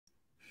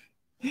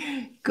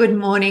Good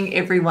morning,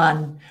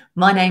 everyone.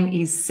 My name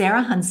is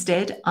Sarah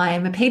Hunstead. I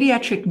am a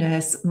paediatric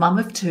nurse, mum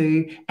of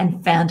two,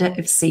 and founder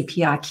of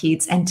CPR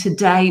Kids. And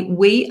today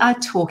we are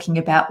talking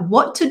about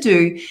what to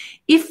do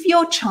if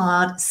your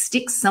child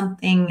sticks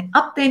something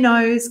up their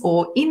nose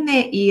or in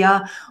their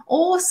ear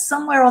or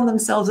somewhere on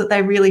themselves that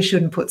they really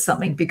shouldn't put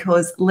something,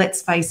 because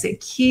let's face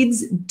it,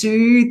 kids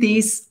do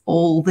this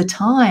all the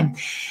time.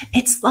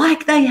 It's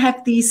like they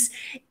have this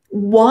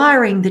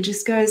wiring that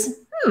just goes,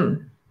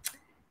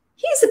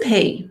 here's a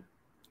pea.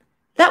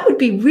 That would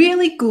be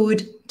really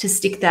good to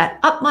stick that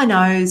up my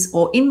nose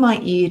or in my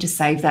ear to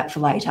save that for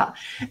later.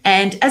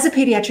 And as a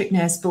pediatric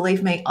nurse,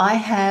 believe me, I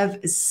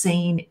have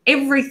seen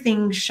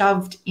everything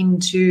shoved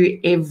into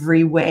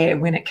everywhere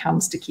when it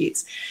comes to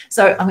kids.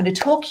 So I'm going to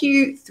talk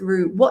you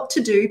through what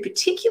to do,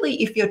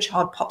 particularly if your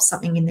child pops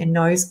something in their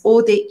nose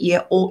or their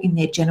ear or in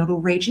their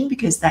genital region,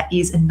 because that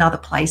is another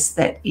place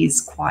that is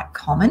quite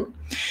common.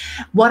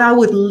 What I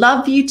would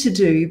love you to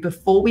do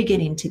before we get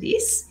into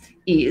this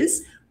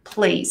is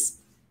please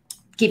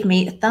give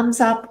me a thumbs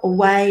up or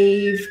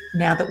wave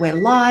now that we're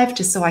live,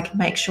 just so I can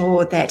make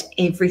sure that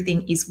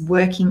everything is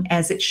working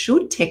as it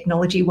should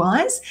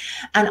technology-wise.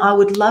 And I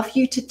would love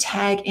you to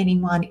tag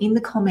anyone in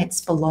the comments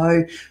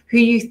below who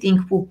you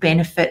think will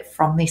benefit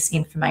from this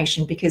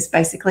information, because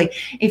basically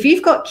if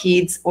you've got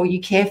kids or you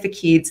care for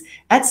kids,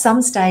 at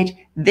some stage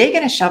they're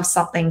going to shove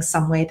something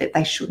somewhere that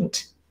they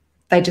shouldn't.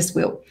 They just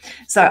will.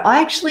 So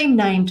I actually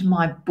named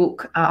my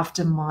book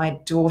after my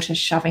daughter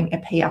shoving a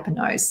pea up her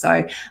nose.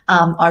 So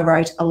I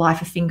wrote A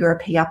Life, a Finger, a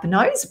Pea Up Her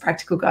Nose, a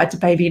practical guide to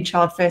baby and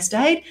child first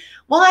aid.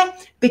 Why?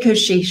 Because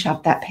she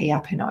shoved that pea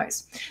up her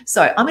nose.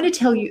 So I'm going to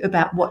tell you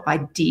about what I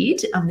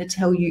did. I'm going to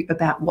tell you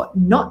about what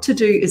not to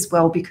do as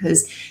well,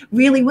 because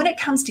really when it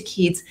comes to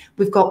kids,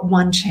 we've got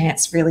one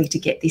chance really to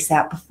get this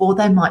out before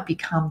they might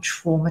become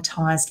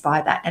traumatized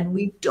by that. And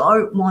we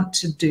don't want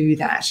to do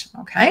that,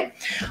 okay?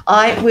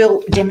 I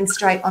will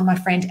demonstrate on my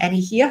friend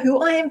Annie here,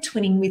 who I am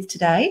twinning with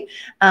today.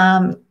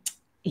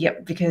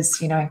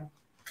 Because,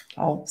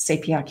 whole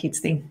CPR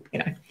Kids thing,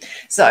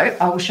 So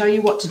I will show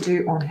you what to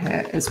do on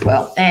her as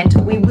well. And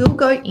we will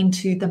go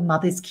into the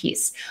mother's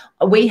kiss.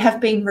 We have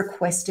been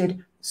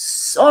requested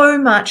so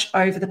much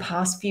over the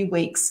past few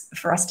weeks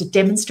for us to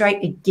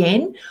demonstrate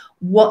again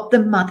what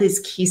the mother's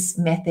kiss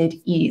method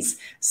is.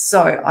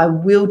 So I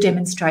will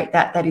demonstrate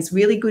that. That is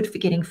really good for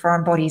getting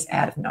foreign bodies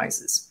out of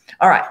noses.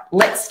 All right,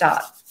 let's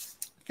start.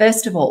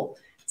 First of all,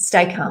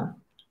 stay calm,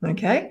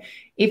 okay?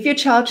 If your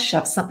child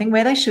shoves something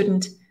where they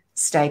shouldn't,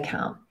 stay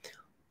calm.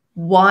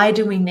 Why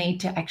do we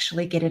need to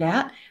actually get it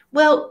out?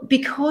 Well,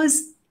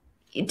 because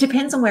it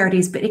depends on where it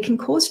is, but it can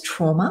cause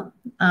trauma,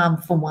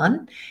 for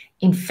one.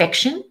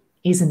 Infection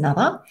is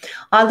another.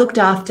 I looked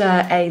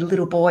after a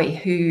little boy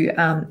who,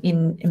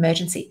 in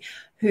emergency,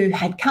 who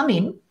had come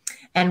in,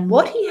 and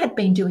what he had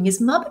been doing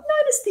is mum had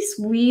noticed this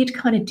weird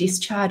kind of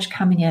discharge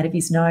coming out of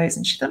his nose,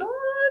 and she thought,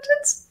 oh,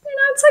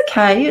 it's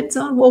okay.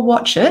 We'll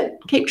watch it,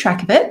 keep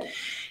track of it.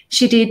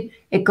 She did.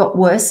 It got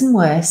worse and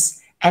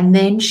worse, and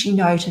then she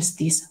noticed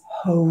this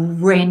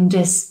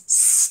horrendous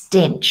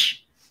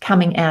stench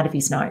coming out of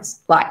his nose.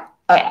 Like,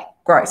 oh yeah,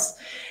 gross.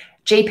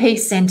 GP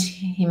sent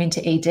him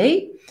into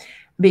ED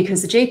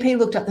because the GP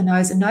looked up the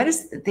nose and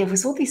noticed that there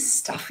was all this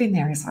stuff in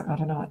there. He's like, I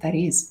don't know what that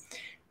is.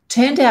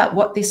 Turned out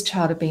what this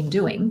child had been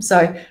doing,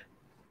 so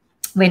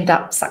we ended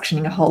up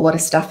suctioning a whole lot of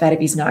stuff out of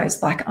his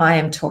nose. Like I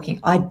am talking,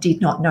 I did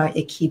not know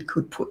a kid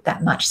could put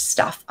that much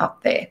stuff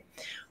up there.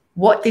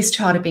 What this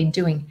child had been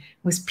doing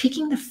was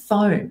picking the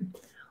foam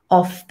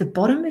off the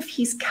bottom of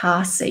his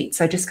car seat,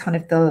 so just kind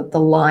of the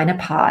liner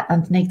part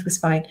underneath was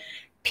foam,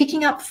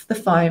 picking up the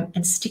foam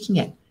and sticking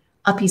it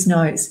up his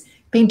nose.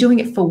 Been doing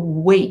it for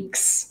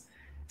weeks.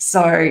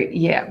 So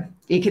yeah,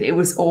 it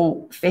was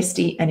all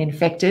festy and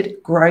infected,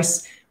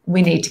 gross.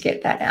 We need to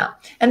get that out.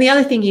 And the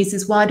other thing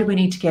is why do we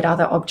need to get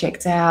other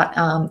objects out?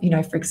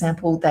 For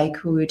example, they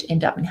could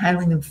end up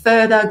inhaling them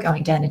further,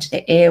 going down into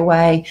their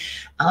airway,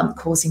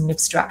 causing an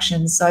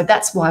obstruction. So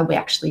that's why we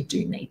actually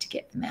do need to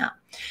get them out.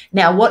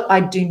 Now, what I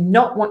do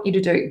not want you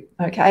to do,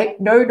 okay,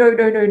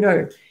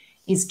 no,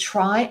 is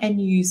try and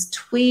use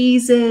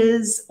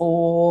tweezers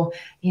or,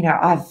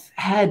 I've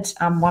had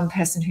one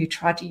person who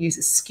tried to use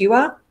a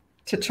skewer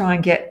to try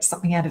and get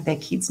something out of their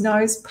kid's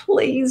nose.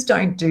 Please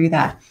don't do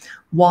that.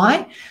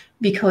 Why?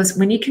 Because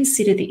when you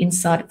consider the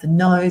inside of the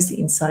nose, the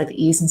inside of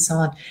the ears and so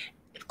on,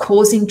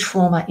 causing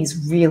trauma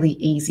is really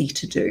easy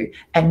to do,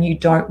 and you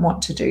don't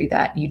want to do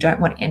that. You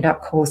don't want to end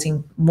up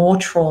causing more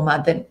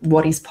trauma than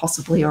what is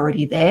possibly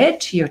already there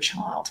to your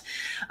child.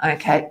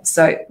 Okay,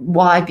 so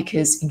why?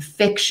 Because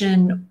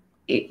infection,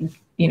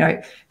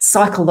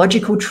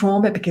 psychological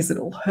trauma, because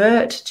it'll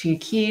hurt to your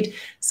kid.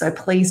 So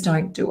please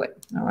don't do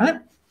it, all right?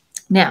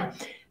 Now,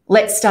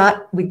 let's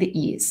start with the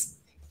ears.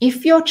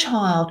 If your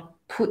child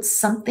puts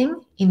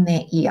something in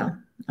their ear,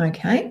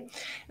 okay,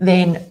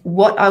 then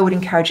what I would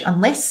encourage,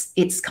 unless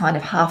it's kind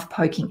of half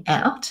poking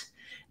out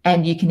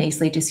and you can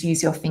easily just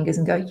use your fingers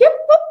and go, yep,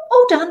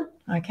 all done,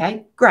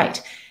 okay,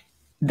 great.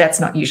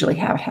 That's not usually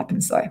how it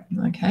happens though,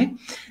 okay?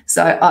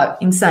 So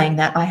in saying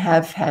that, I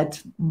have had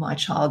my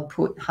child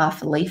put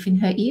half a leaf in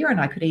her ear and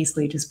I could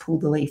easily just pull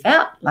the leaf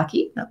out.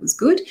 Lucky, that was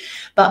good.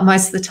 But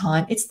most of the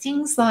time, it's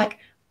things like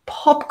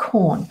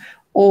popcorn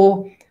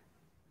or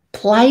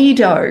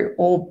Play-Doh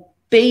or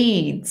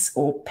beads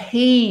or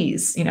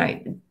peas. You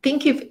know,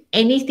 think of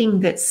anything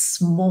that's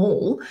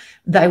small,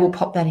 they will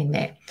pop that in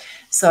there.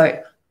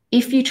 So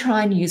if you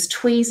try and use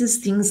tweezers,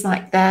 things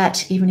like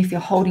that, even if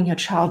you're holding your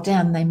child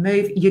down and they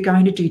move, you're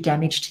going to do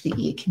damage to the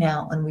ear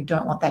canal, and we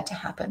don't want that to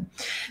happen.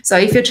 So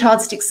if your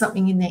child sticks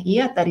something in their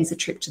ear, that is a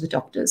trip to the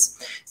doctors.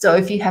 So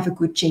if you have a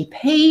good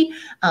GP,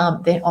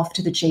 then off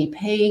to the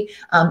GP.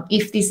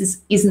 If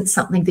this isn't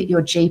something that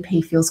your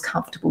GP feels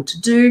comfortable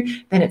to do,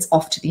 then it's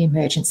off to the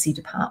emergency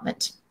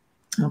department.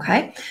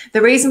 Okay.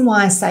 The reason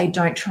why I say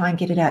don't try and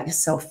get it out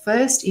yourself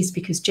first is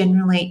because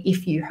generally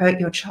if you hurt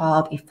your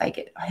child, if they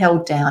get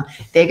held down,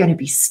 they're going to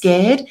be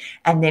scared,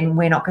 and then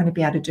we're not going to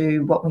be able to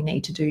do what we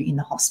need to do in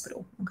the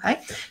hospital.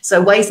 Okay.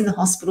 So ways in the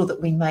hospital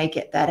that we may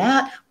get that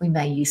out, we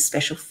may use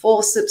special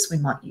forceps, we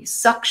might use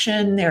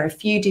suction. There are a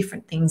few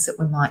different things that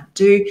we might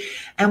do,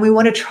 and we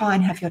want to try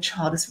and have your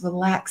child as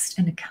relaxed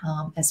and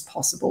calm as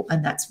possible,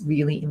 and that's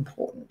really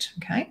important.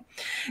 Okay.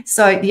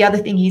 So the other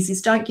thing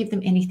is don't give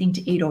them anything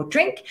to eat or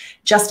drink,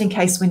 just in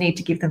case we need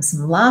to give them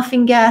some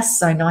laughing gas,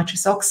 so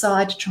nitrous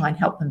oxide, to try and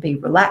help them be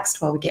relaxed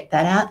while we get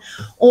that out.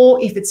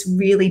 Or if it's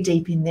really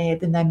deep in there,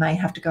 then they may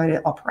have to go to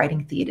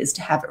operating theatres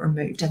to have it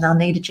removed, and they'll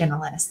need a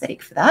general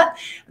anaesthetic for that.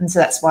 And so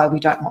that's why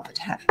we don't want them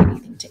to have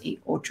anything to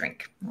eat or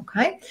drink.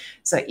 Okay,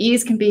 so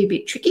ears can be a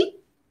bit tricky.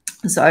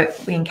 So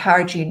we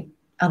encourage you,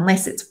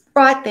 unless it's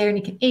right there and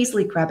you can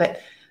easily grab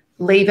it,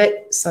 leave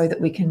it so that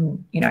we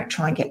can, you know,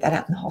 try and get that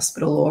out in the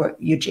hospital, or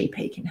your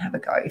GP can have a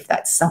go if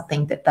that's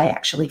something that they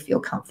actually feel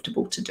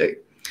comfortable to do.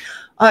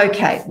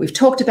 Okay, we've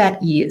talked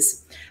about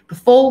ears.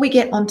 Before we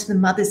get onto the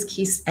mother's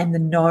kiss and the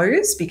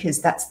nose,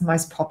 because that's the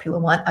most popular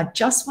one, I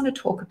just want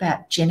to talk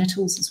about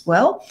genitals as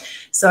well.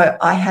 So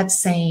I have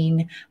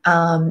seen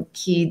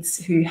kids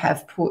who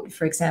have put,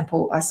 for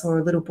example, I saw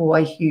a little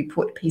boy who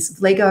put a piece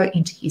of Lego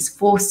into his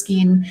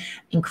foreskin,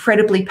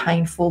 incredibly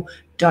painful.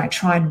 Don't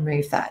try and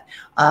remove that.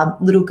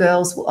 Little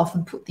girls will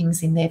often put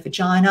things in their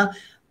vagina.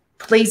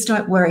 Please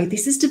don't worry.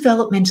 This is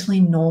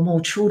developmentally normal.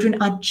 Children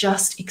are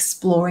just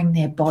exploring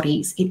their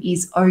bodies. It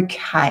is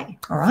okay,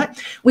 all right?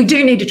 We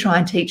do need to try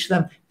and teach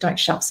them, don't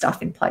shove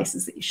stuff in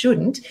places that you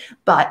shouldn't,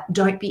 but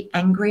don't be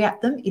angry at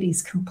them. It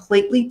is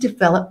completely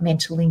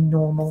developmentally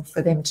normal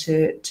for them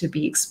to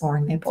be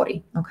exploring their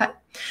body, okay?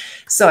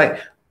 So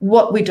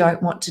what we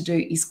don't want to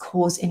do is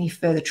cause any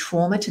further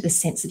trauma to the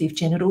sensitive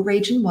genital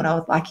region. What I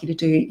would like you to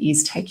do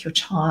is take your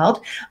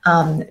child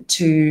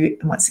to,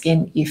 once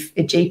again, if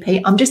a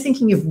GP, I'm just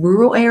thinking of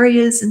rural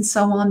areas and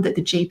so on, that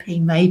the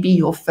GP may be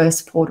your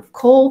first port of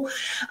call,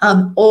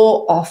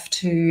 or off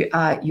to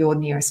your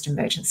nearest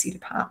emergency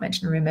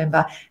department. And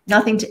remember,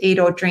 nothing to eat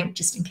or drink,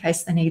 just in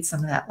case they need some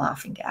of that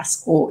laughing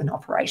gas or an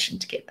operation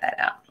to get that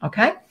out,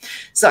 okay?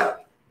 So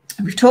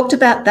we've talked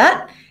about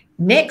that.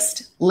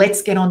 Next,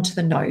 let's get on to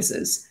the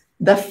noses,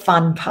 the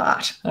fun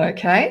part,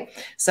 okay?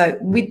 So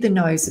with the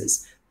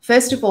noses,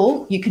 first of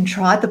all, you can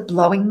try the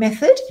blowing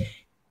method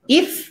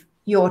if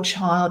your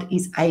child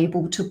is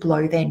able to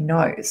blow their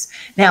nose.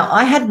 Now,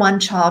 I had one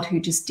child who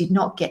just did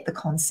not get the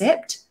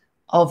concept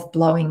of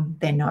blowing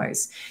their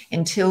nose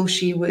until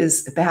she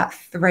was about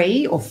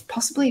 3 or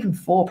possibly even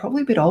 4,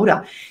 probably a bit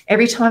older.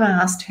 Every time I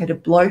asked her to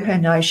blow her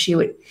nose, she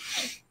would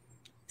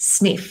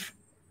sniff,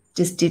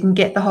 just didn't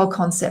get the whole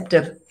concept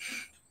of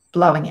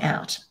blowing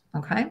out,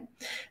 okay?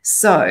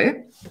 So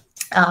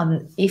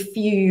if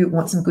you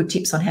want some good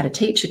tips on how to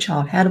teach a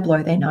child how to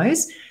blow their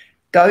nose,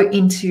 go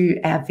into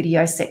our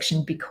video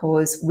section,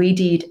 because we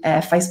did a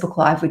Facebook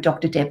Live with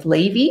Dr. Deb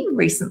Levy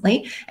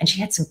recently, and she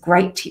had some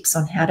great tips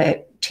on how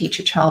to teach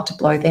a child to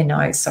blow their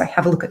nose. So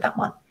have a look at that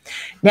one.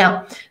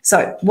 Now,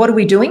 so what are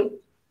we doing?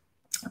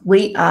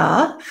 We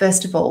are,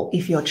 first of all,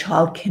 if your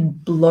child can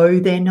blow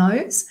their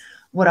nose,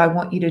 what I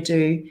want you to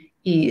do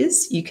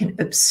is you can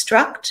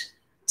obstruct,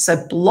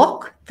 so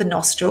block the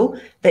nostril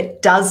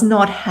that does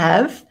not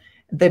have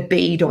the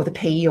bead or the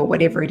pea or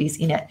whatever it is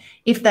in it.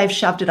 If they've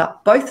shoved it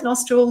up both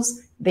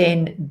nostrils,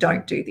 then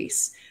don't do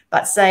this.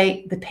 But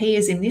say the pea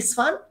is in this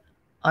one,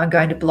 I'm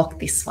going to block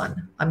this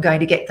one. I'm going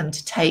to get them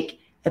to take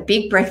a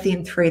big breath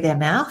in through their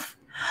mouth.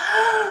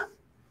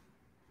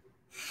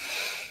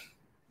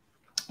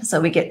 So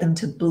we get them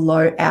to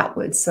blow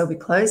outwards. So we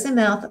close their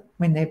mouth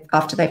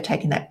after they've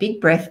taken that big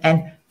breath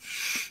and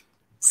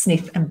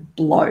sniff and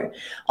blow.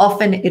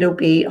 Often it'll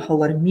be a whole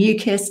lot of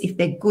mucus. If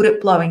they're good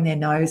at blowing their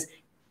nose,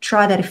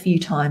 try that a few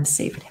times,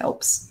 see if it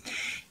helps.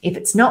 If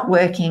it's not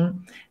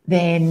working,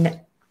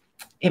 then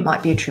it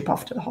might be a trip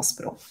off to the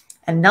hospital.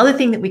 Another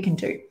thing that we can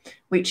do,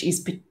 which is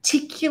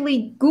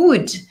particularly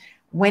good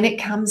when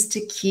it comes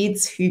to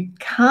kids who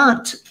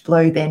can't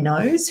blow their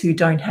nose, who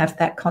don't have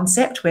that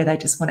concept where they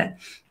just want to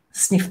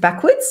sniff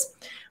backwards,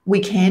 we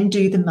can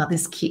do the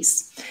mother's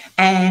kiss.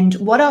 And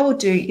what I will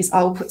do is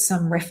I will put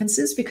some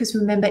references, because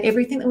remember,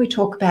 everything that we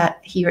talk about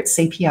here at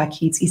CPR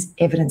Kids is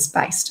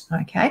evidence-based,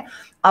 okay?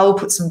 I will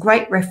put some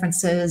great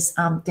references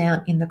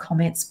down in the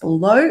comments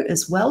below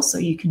as well, so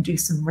you can do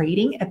some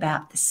reading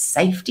about the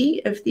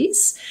safety of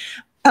this,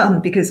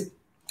 because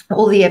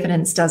all the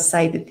evidence does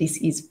say that this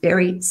is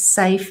very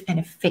safe and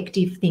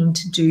effective thing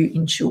to do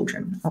in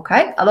children,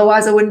 okay?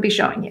 Otherwise, I wouldn't be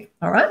showing you,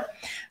 all right?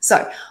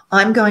 So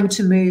I'm going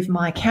to move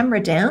my camera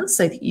down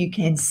so that you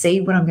can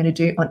see what I'm going to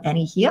do on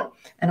Annie here,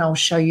 and I'll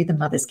show you the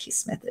mother's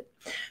kiss method.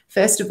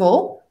 First of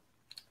all,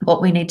 what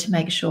we need to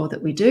make sure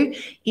that we do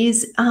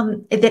is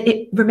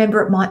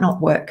remember, it might not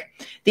work.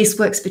 This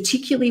works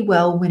particularly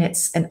well when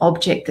it's an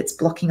object that's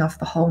blocking off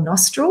the whole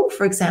nostril,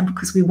 for example,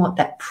 because we want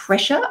that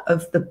pressure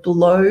of the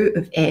blow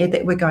of air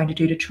that we're going to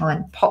do to try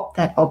and pop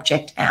that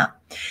object out.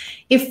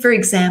 If, for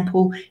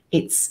example,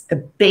 it's a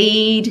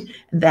bead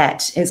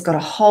that has got a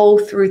hole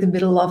through the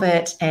middle of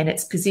it and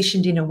it's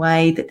positioned in a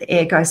way that the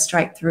air goes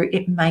straight through,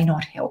 it may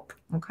not help.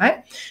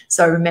 Okay,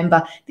 so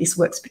remember, this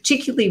works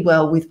particularly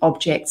well with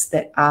objects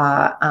that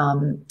are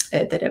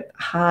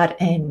hard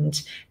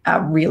and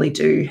really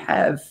do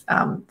have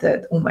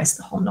almost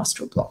the whole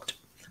nostril blocked.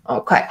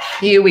 Okay,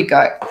 here we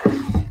go.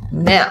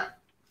 Now,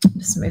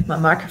 just move my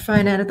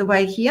microphone out of the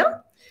way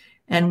here,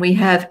 and we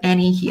have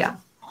Annie here.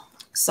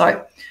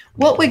 So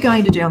what we're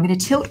going to do, I'm going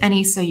to tilt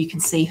Annie so you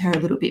can see her a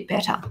little bit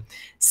better.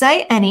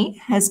 Say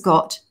Annie has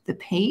got the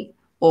P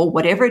or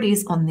whatever it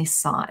is on this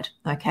side,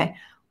 okay?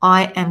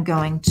 I am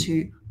going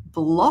to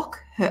block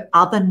her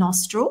other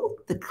nostril,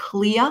 the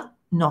clear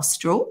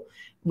nostril,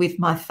 with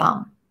my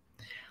thumb.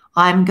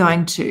 I'm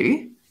going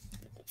to,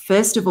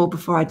 first of all,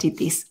 before I did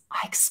this, I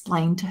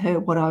explained to her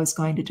what I was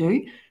going to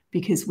do,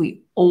 because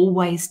we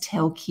always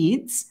tell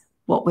kids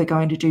what we're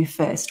going to do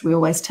first. We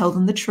always tell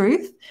them the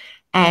truth.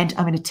 And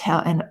I'm going to tell,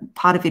 and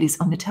part of it is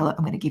I'm going to tell her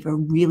I'm going to give her a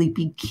really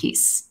big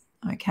kiss.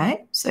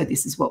 Okay, so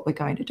this is what we're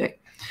going to do.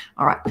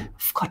 All right, I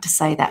forgot to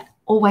say that.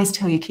 Always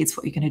tell your kids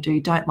what you're going to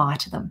do. Don't lie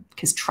to them,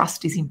 because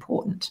trust is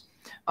important.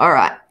 All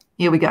right,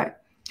 here we go.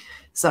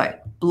 So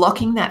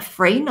blocking that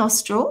free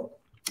nostril,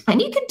 and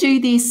you can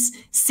do this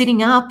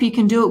sitting up. You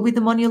can do it with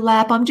them on your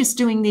lap. I'm just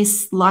doing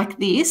this like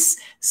this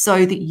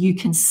so that you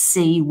can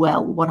see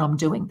well what I'm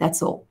doing.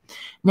 That's all.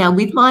 Now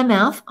with my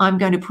mouth, I'm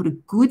going to put a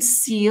good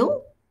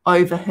seal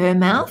over her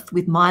mouth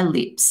with my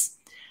lips.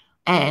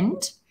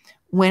 And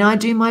when I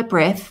do my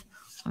breath,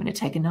 I'm going to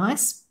take a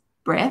nice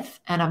breath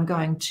and I'm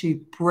going to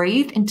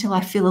breathe until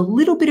I feel a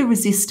little bit of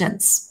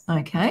resistance,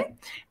 okay?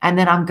 And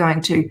then I'm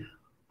going to,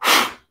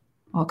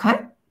 okay?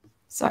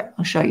 So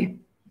I'll show you.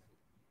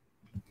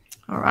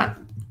 All right.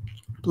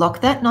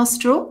 Block that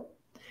nostril,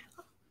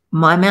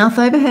 my mouth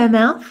over her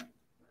mouth.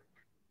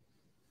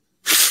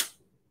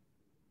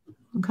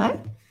 Okay?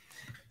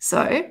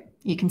 So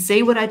you can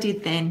see what I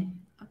did then.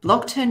 I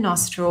blocked her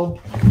nostril.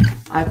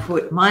 I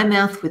put my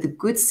mouth with a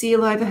good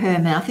seal over her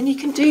mouth, and you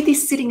can do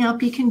this sitting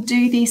up. You can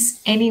do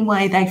this any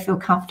way they feel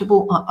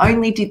comfortable. I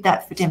only did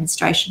that for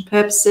demonstration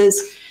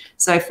purposes.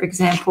 So, for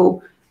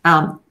example,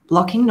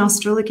 blocking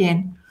nostril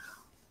again.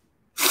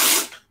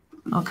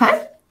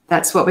 Okay,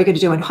 that's what we're going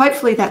to do, and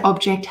hopefully that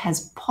object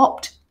has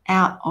popped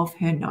out of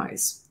her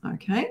nose.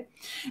 Okay,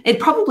 it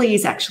probably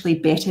is actually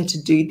better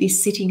to do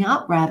this sitting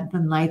up rather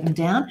than lay them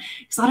down,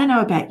 because I don't know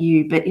about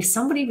you, but if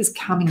somebody was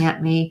coming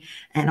at me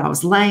and I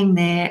was laying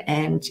there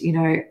and, you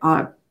know,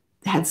 I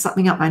had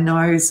something up my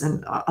nose,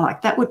 and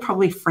like that would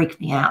probably freak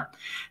me out.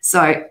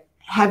 So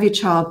have your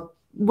child,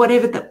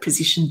 whatever the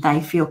position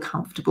they feel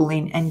comfortable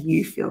in and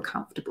you feel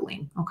comfortable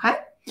in, okay?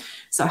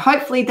 So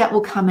hopefully that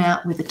will come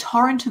out with a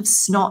torrent of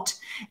snot,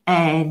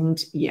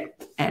 and yeah,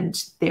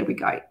 and there we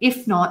go.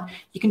 If not,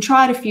 you can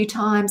try it a few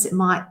times. It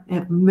might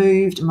have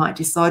moved, it might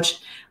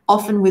dislodge.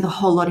 Often with a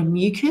whole lot of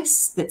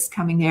mucus that's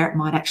coming there, it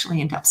might actually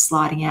end up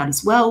sliding out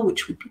as well,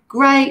 which would be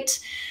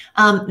great.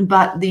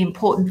 But the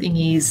important thing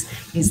is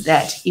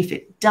that if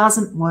it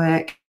doesn't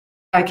work,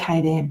 okay,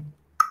 then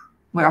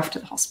we're off to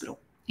the hospital.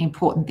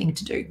 Important thing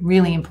to do,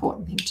 really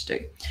important thing to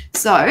do.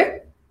 So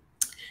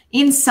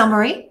in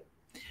summary,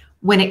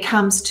 when it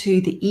comes to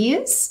the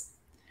ears,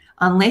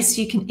 unless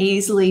you can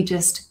easily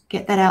just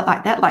get that out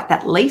like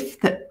that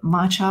leaf that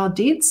my child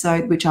did,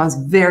 so which I was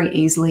very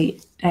easily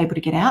able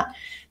to get out,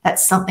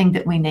 that's something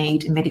that we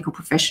need a medical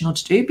professional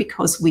to do,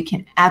 because we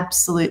can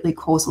absolutely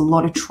cause a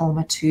lot of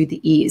trauma to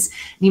the ears.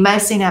 And you may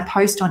have seen our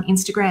post on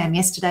Instagram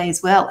yesterday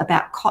as well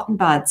about cotton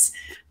buds.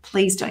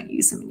 Please don't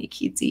use them in your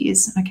kids'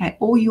 ears, okay?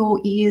 Or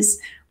your ears.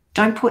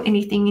 Don't put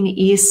anything in your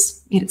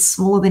ears, it's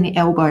smaller than your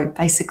elbow,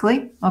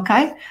 basically,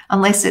 okay?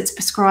 Unless it's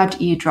prescribed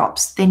ear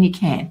drops, then you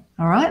can,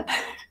 all right?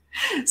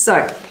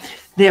 So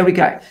there we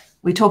go.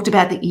 We talked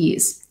about the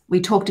ears.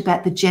 We talked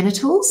about the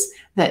genitals,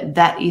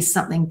 that is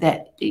something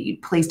that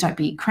please don't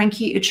be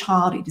cranky at your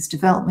child. It is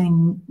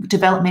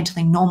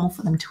developmentally normal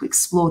for them to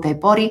explore their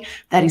body.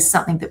 That is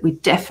something that we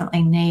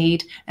definitely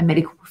need a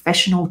medical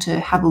professional to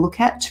have a look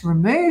at, to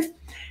remove.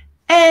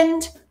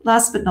 And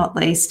last but not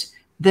least,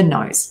 the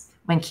nose.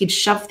 When kids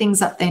shove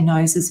things up their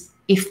noses,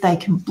 if they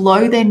can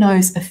blow their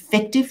nose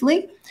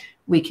effectively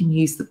we can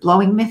use the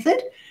blowing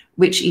method,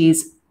 which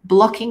is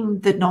blocking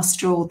the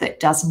nostril that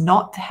does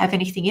not have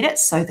anything in it,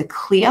 so the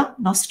clear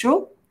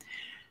nostril,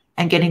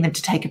 and getting them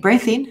to take a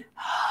breath in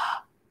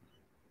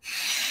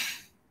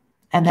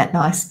and that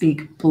nice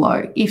big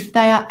blow, if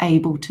they are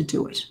able to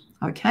do it,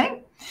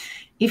 okay?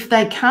 If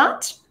they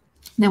can't,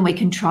 then we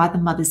can try the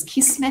mother's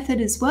kiss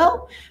method as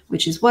well,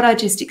 which is what I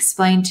just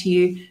explained to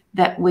you,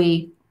 that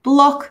we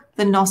block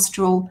the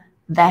nostril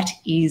that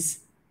is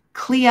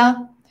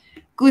clear.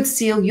 Good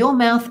seal your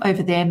mouth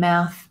over their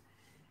mouth.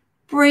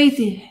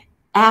 Breathe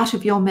out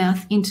of your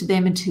mouth into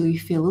them until you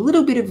feel a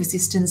little bit of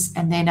resistance,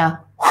 and then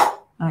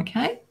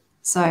okay?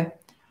 So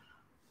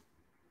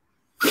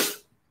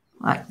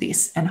like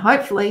this, and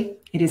hopefully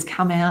it has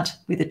come out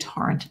with a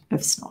torrent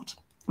of snot,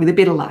 with a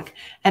bit of luck.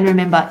 And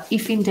remember,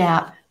 if in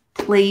doubt,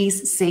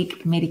 please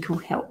seek medical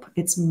help.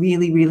 It's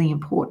really, really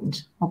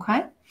important,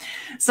 okay?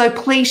 So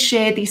please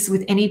share this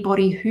with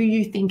anybody who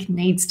you think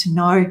needs to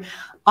know.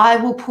 I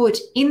will put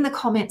in the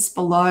comments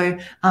below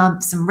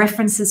some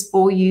references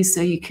for you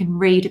so you can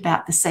read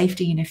about the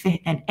safety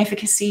and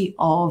efficacy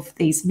of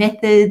these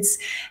methods.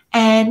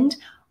 And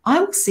I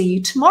will see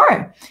you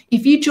tomorrow.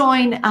 If you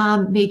join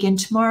me again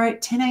tomorrow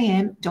at 10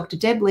 a.m., Dr.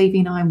 Deb Levy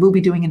and I will be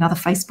doing another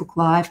Facebook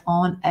Live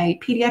on a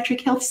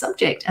paediatric health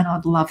subject, and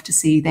I'd love to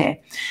see you there.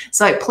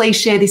 So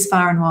please share this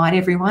far and wide,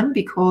 everyone,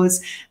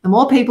 because the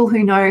more people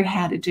who know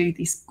how to do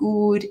this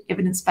good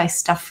evidence-based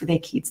stuff for their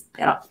kids, the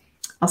better.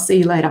 I'll see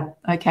you later.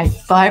 Okay,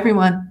 bye,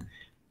 everyone.